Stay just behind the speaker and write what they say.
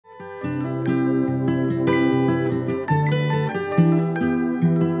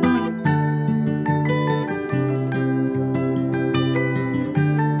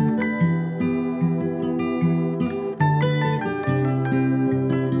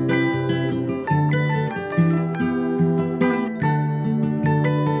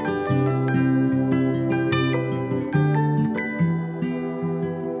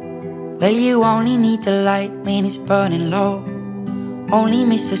Well, you only need the light when it's burning low. Only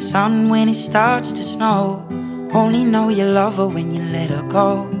miss the sun when it starts to snow. Only know you love her when you let her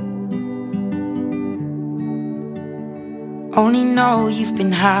go. Only know you've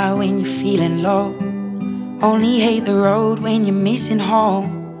been high when you're feeling low. Only hate the road when you're missing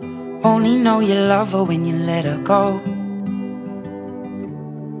home. Only know you love her when you let her go.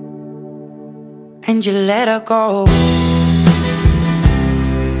 And you let her go.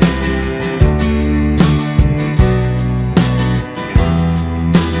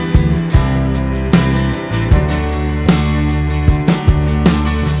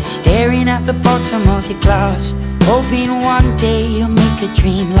 Staring at the bottom of your glass, hoping one day you'll make a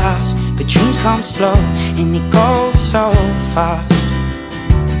dream last. But dreams come slow and they go so fast.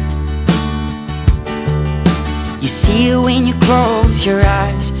 You see it when you close your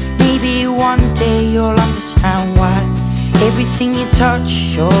eyes. Maybe one day you'll understand why everything you touch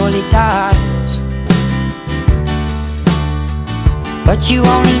surely dies. But you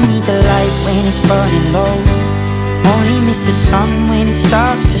only need the light when it's burning low. Only miss the sun when it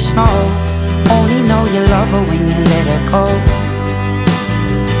starts to snow. Only know you love her when you let her go.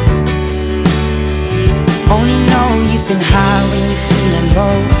 Only know you've been high when you're feeling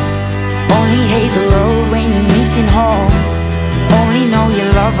low. Only hate the road when you're missing home. Only know you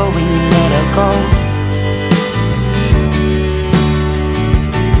love her when you let her go.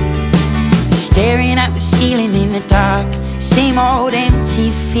 Staring at the ceiling in the dark, same old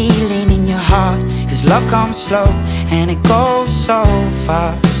empty feeling in your heart. 'Cause love comes slow and it goes so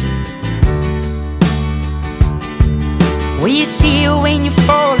fast. Well, you see it when you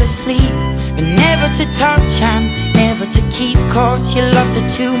fall asleep, but never to touch and never to keep. 'Cause you loved her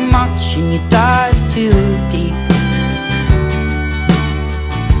too much and you dive too deep.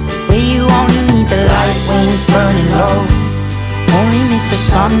 Well, you only need the light when it's burning low. Only miss the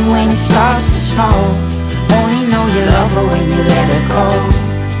sun when it starts to snow. Only know you love her when you let her go.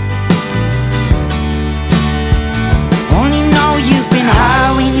 Only know you've been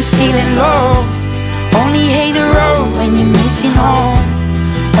high when you're feeling low. Only hate the road when you're missing home.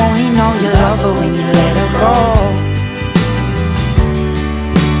 Only know you love her when you let her go.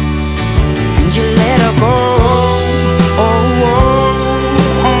 And you let her go. Oh, oh,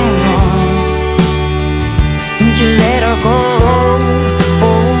 oh, oh. And you let her go.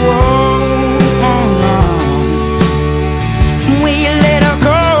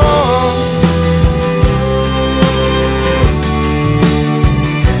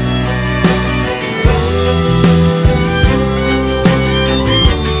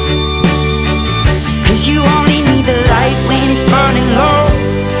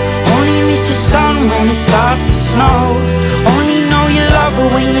 When it starts to snow, only know you love her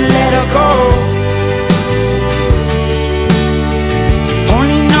when you let her go.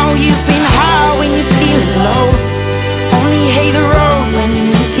 Only know you've been high when you're feeling low. Only hate the road when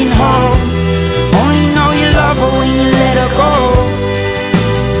you're missing home. Only know you love her when you let her go.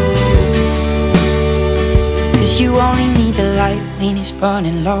 'Cause you only need the light when it's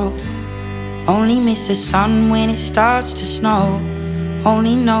burning low. Only miss the sun when it starts to snow.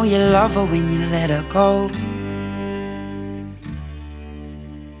 Only know you love her when you let her go.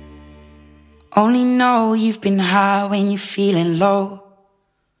 Only know you've been high when you're feeling low.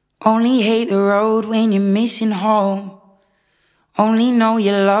 Only hate the road when you're missing home. Only know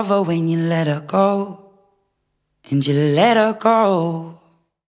you love her when you let her go. And you let her go.